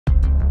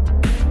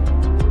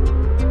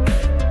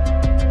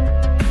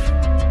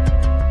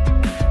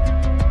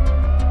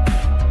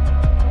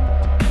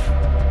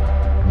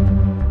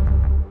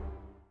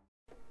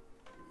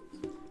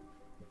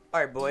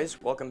Alright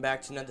boys, welcome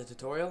back to another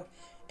tutorial,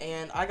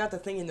 and I got to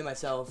thinking to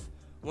myself,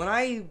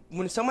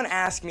 when someone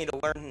asked me to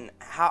learn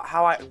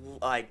how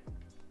I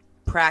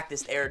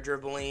practiced air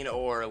dribbling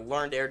or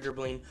learned air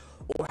dribbling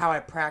or how I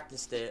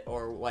practiced it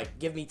or like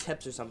give me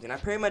tips or something, I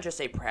pretty much just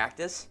say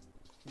practice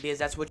because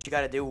that's what you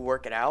gotta do,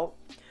 work it out.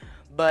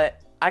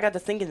 But I got to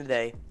thinking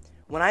today,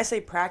 when I say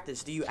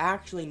practice, do you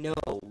actually know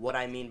what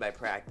I mean by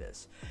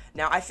practice?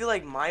 Now I feel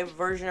like my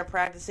version of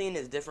practicing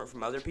is different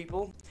from other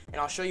people,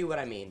 and I'll show you what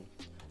I mean.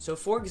 So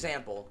for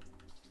example,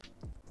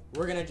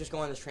 we're going to just go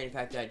on this training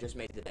pack that I just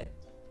made today.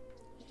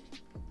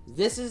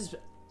 This is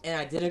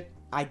an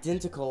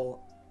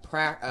identical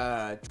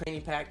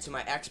training pack to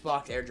my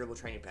Xbox Air Dribble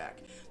training pack.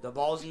 The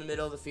ball's in the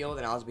middle of the field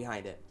and I was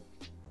behind it.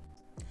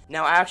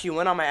 Now I actually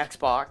went on my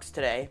Xbox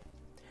today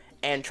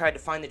and tried to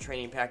find the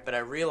training pack, but I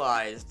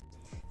realized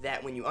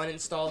that when you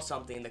uninstall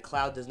something, the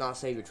cloud does not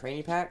save your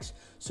training packs.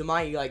 So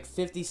my like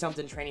 50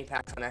 something training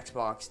packs on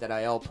Xbox that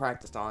I all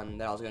practiced on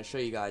that I was going to show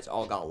you guys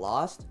all got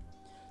lost.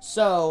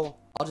 So,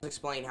 I'll just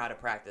explain how to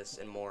practice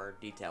in more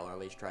detail, or at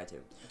least try to.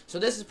 So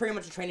this is pretty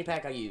much a training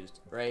pack I used,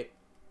 right?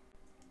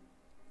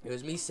 It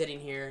was me sitting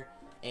here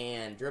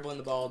and dribbling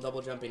the ball,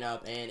 double jumping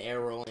up, and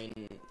air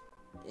rolling,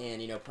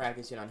 and, you know,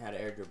 practicing on how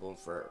to air dribble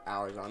for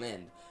hours on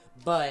end.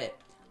 But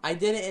I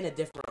did it in a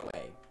different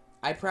way.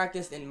 I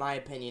practiced, in my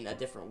opinion, a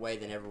different way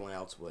than everyone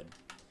else would.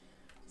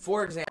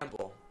 For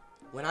example,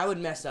 when I would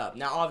mess up,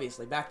 now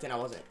obviously, back then I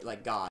wasn't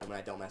like God when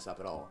I don't mess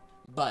up at all.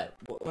 But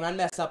when I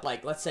mess up,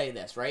 like, let's say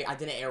this, right? I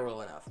didn't air roll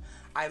enough.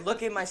 I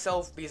look at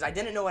myself, because I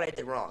didn't know what I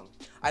did wrong.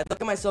 I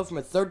look at myself from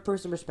a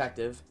third-person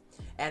perspective,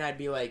 and I'd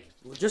be like,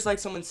 just like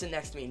someone sitting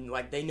next to me,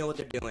 like, they know what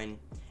they're doing,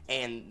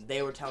 and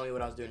they were telling me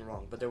what I was doing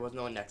wrong, but there was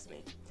no one next to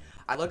me.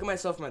 I look at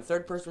myself from a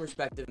third-person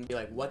perspective and be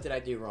like, what did I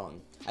do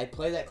wrong? I'd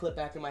play that clip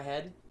back in my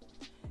head,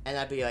 and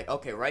I'd be like,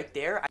 okay, right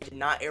there, I did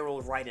not air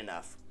roll right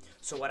enough.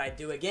 So what I'd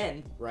do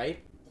again,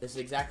 right, this is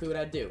exactly what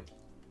I'd do.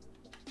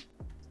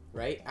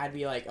 Right? I'd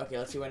be like, okay,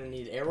 let's see what I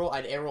need to air roll.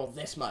 I'd air roll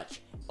this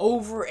much.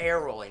 Over air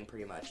rolling,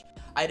 pretty much.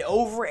 I'd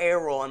over air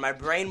roll, and my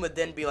brain would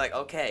then be like,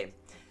 okay,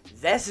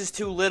 this is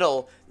too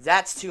little,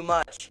 that's too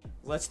much.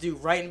 Let's do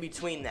right in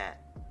between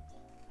that.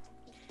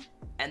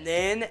 And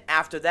then,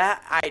 after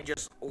that, I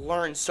just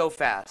learned so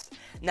fast.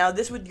 Now,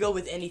 this would go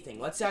with anything.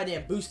 Let's say I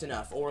didn't boost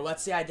enough, or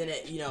let's say I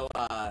didn't, you know,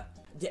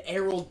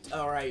 air roll,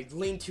 or I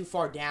leaned too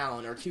far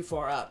down, or too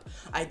far up.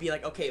 I'd be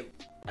like, okay,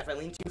 if I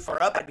lean too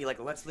far up, I'd be like,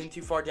 let's lean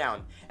too far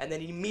down. And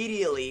then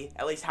immediately,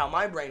 at least how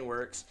my brain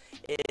works,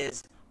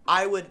 is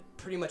I would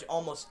pretty much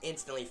almost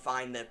instantly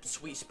find the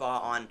sweet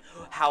spot on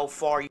how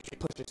far you should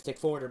push your stick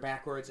forward or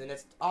backwards. And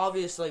it's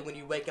obviously when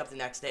you wake up the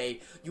next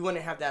day, you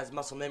wouldn't have that as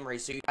muscle memory,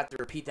 so you have to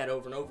repeat that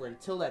over and over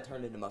until that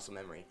turned into muscle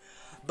memory.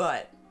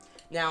 But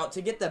now,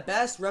 to get the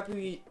best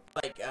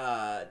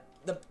the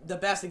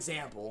best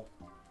example,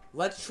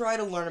 let's try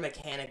to learn a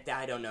mechanic that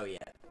I don't know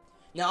yet.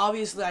 Now,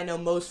 obviously, I know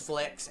most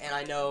flicks, and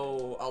I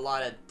know a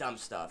lot of dumb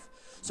stuff.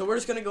 So we're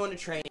just going to go into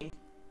training,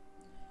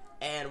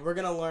 and we're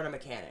going to learn a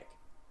mechanic.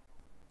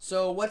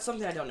 So what's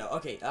something I don't know?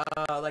 Okay,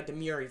 like the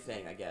Muri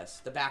thing, I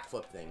guess. The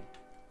backflip thing.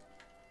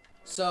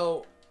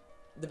 So,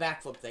 the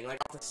backflip thing, like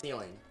off the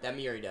ceiling, that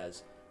Muri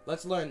does.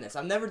 Let's learn this.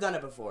 I've never done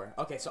it before.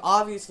 Okay, so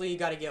obviously, you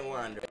got to get more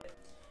under it.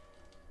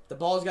 The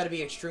ball's got to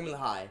be extremely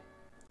high.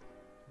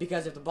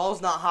 Because if the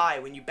ball's not high,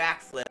 when you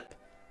backflip,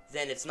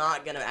 then it's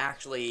not gonna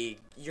actually,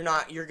 you're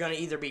gonna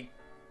either be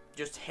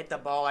just hit the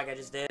ball like I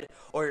just did,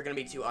 or you're gonna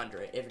be too under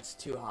it if it's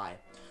too high.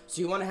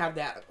 So you want to have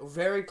that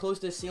very close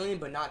to the ceiling,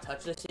 but not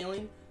touch the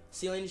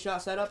ceiling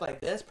shot setup like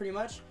this, pretty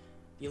much.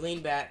 You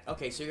lean back.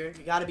 Okay, so you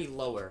gotta be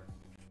lower.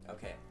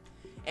 Okay.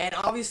 And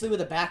obviously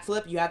with a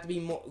backflip, you have to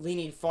be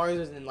leaning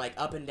farther than like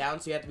up and down,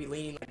 so you have to be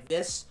leaning like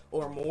this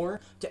or more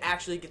to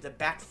actually get the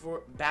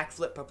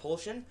backflip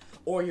propulsion,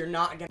 or you're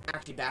not gonna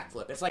actually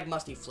backflip. It's like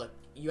musty flip.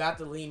 You have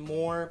to lean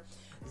more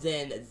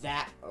than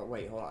that, or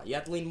wait, hold on. You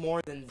have to lean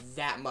more than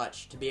that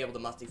much to be able to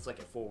musty flick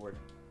it forward.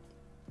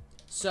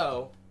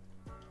 So,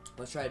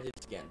 let's try to do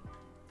this again.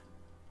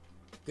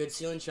 Good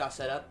ceiling shot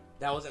setup.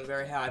 That wasn't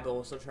very high, but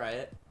we'll still try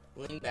it.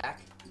 Lean back.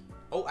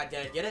 Oh, I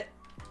did get it.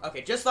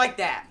 Okay, just like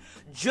that.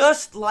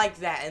 Just like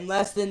that. In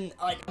less than,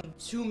 like,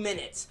 2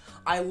 minutes,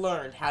 I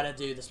learned how to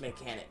do this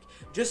mechanic.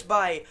 Just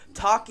by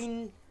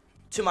talking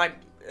to my,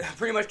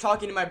 pretty much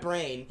talking to my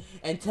brain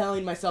and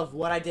telling myself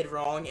what I did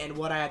wrong and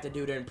what I have to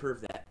do to improve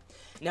that.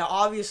 Now,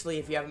 obviously,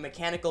 if you have a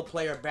mechanical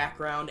player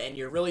background and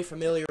you're really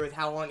familiar with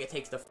how long it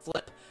takes to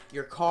flip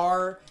your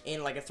car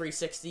in, like, a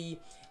 360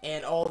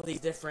 and all of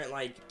these different,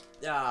 like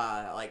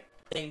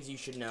things you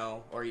should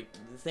know, or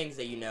things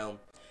that you know.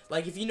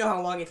 Like, if you know how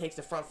long it takes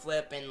to front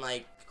flip and,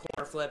 like,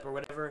 corner flip or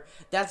whatever,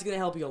 that's going to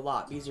help you a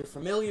lot because you're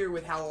familiar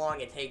with how long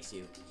it takes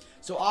you.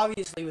 So,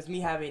 obviously, with me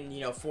having,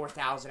 you know,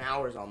 4,000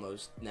 hours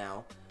almost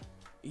now,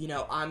 you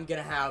know, I'm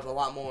going to have a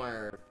lot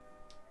more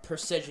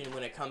precision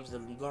when it comes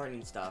to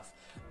learning stuff.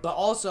 But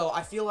also,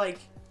 I feel like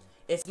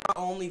it's not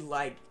only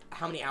like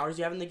how many hours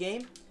you have in the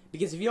game,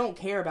 because if you don't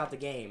care about the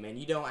game and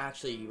you don't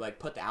actually like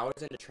put the hours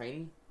in to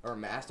train or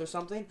master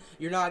something,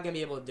 you're not going to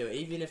be able to do it,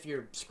 even if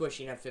you're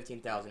squishing at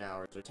 15,000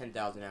 hours or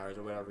 10,000 hours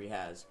or whatever he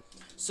has.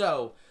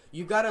 So,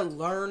 you got to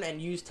learn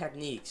and use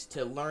techniques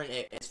to learn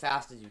it as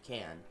fast as you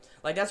can.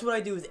 Like, that's what I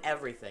do with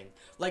everything.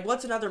 Like,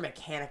 what's another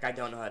mechanic I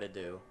don't know how to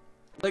do?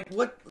 Like,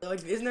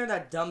 isn't there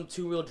that dumb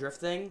two-wheel drift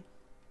thing?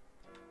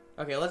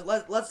 Okay,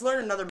 let's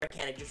learn another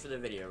mechanic just for the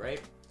video, right?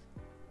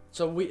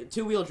 So,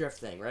 two-wheel drift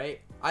thing,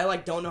 right? I,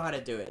 like, don't know how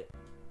to do it.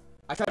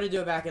 I tried to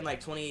do it back in, like,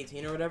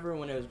 2018 or whatever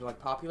when it was, like,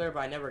 popular, but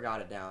I never got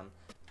it down.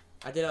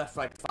 I did it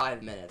for, like,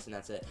 5 minutes, and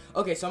that's it.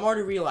 Okay, so I'm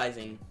already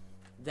realizing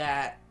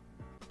that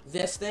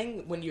this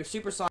thing, when you're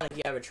supersonic,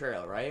 you have a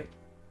trail, right?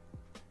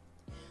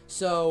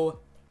 So,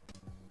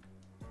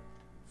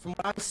 from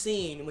what I've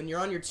seen, when you're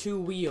on your two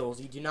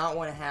wheels, you do not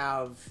want to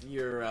have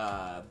your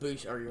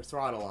boost or your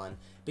throttle on,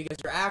 because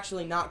you're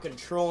actually not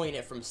controlling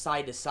it from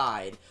side to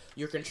side.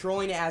 You're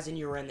controlling it as in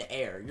you're in the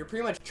air. You're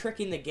pretty much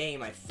tricking the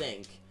game, I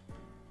think.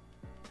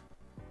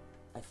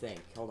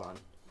 Hold on.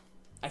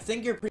 I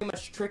think you're pretty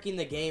much tricking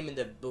the game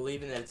into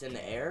believing that it's in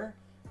the air,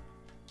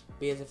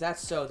 because if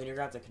that's so, then you're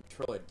going to have to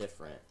control it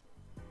different.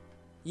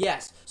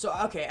 Yes. So,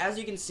 okay, as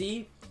you can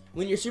see,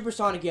 when you're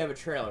supersonic, you have a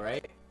trail,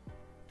 right?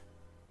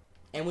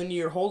 And when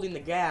you're holding the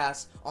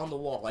gas on the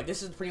wall, like,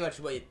 this is pretty much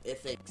what it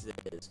thinks it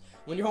is.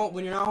 When you're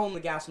not holding the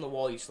gas on the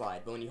wall, you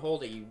slide. But when you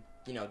hold it, you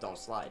know, don't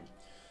slide.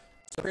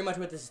 So pretty much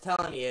what this is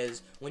telling me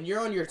is, when you're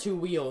on your two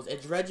wheels,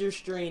 it's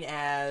registering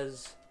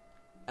as,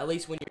 at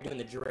least when you're doing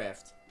the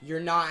drift, you're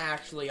not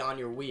actually on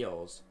your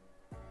wheels.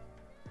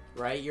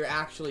 Right? You're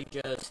actually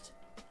just,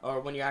 or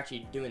when you're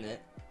actually doing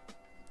it,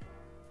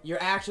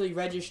 you're actually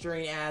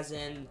registering as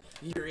in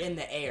you're in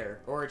the air,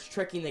 or it's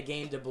tricking the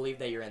game to believe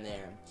that you're in the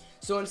air.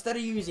 So instead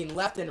of using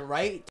left and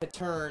right to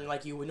turn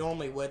like you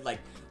normally would, like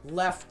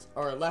left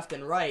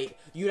and right,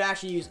 you'd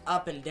actually use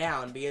up and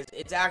down, because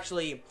it's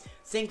actually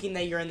thinking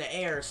that you're in the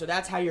air, so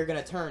that's how you're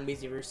going to turn.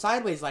 Because if you're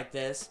sideways like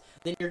this,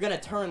 then you're going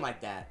to turn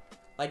like that.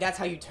 Like, that's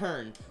how you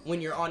turn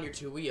when you're on your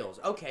two wheels.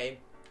 Okay,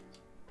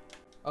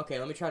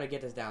 let me try to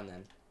get this down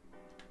then.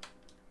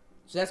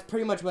 So that's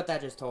pretty much what that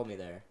just told me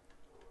there.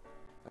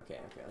 Okay,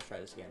 let's try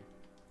this again.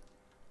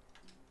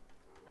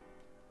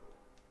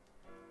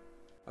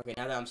 Okay,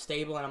 now that I'm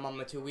stable and I'm on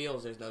my two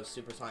wheels, there's no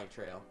supersonic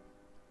trail.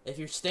 If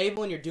you're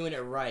stable and you're doing it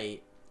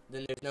right,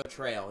 then there's no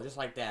trail, just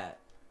like that.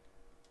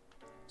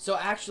 So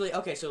actually,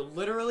 okay, so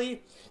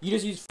literally, you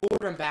just use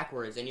forward and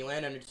backwards, and you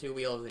land on your two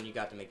wheels, and you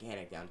got the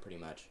mechanic down, pretty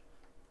much.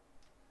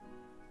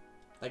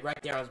 Like, right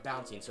there, I was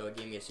bouncing, so it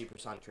gave me a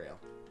supersonic trail.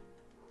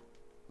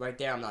 Right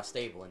there, I'm not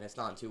stable, and it's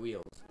not on two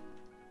wheels.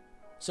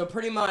 So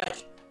pretty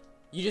much,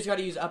 you just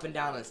gotta use up and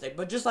down on the stick.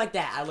 But just like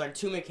that, I learned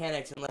 2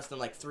 mechanics in less than,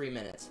 like, 3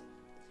 minutes.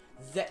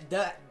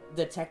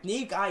 The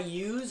technique I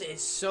use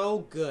is so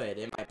good,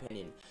 in my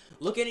opinion.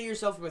 Looking at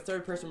yourself from a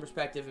third-person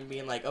perspective and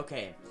being like,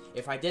 okay,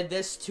 if I did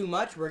this too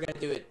much, we're gonna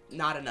do it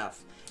not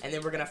enough. And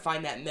then we're gonna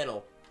find that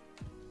middle.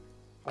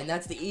 And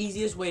that's the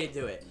easiest way to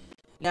do it.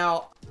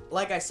 Now,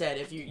 like I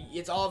said,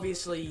 it's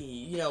obviously,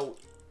 you know,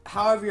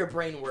 however your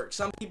brain works.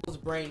 Some people's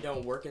brain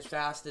don't work as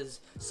fast as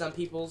some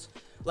people's.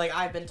 Like,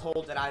 I've been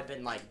told that I've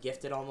been, like,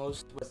 gifted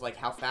almost with, like,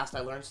 how fast I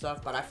learn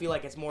stuff. But I feel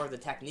like it's more of the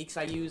techniques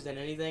I use than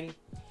anything.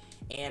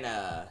 And,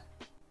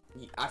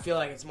 I feel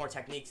like it's more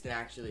techniques than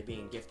actually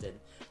being gifted.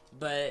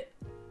 But,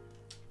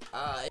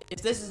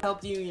 if this has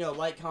helped you, you know,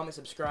 like, comment,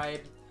 subscribe.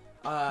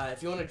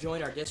 If you want to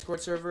join our Discord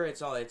server,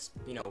 it's,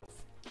 you know,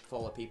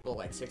 full of people,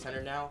 like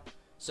 600 now.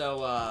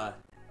 So,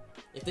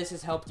 if this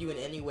has helped you in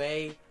any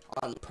way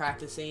on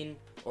practicing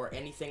or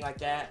anything like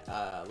that,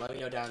 let me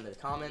know down in the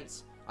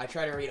comments. I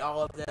try to read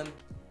all of them,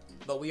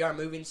 but we are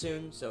moving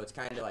soon, so it's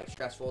kind of like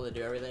stressful to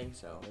do everything.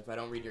 So if I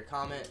don't read your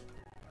comment,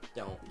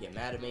 don't get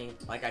mad at me.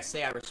 Like I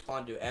say, I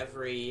respond to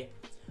every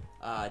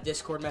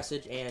Discord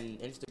message and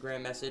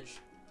Instagram message.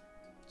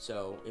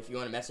 So if you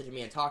want to message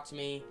me and talk to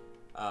me,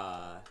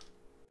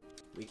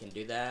 we can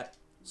do that.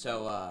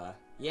 So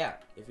yeah,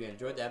 if you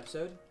enjoyed the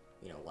episode,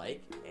 you know,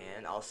 like,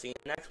 and I'll see you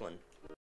in the next one.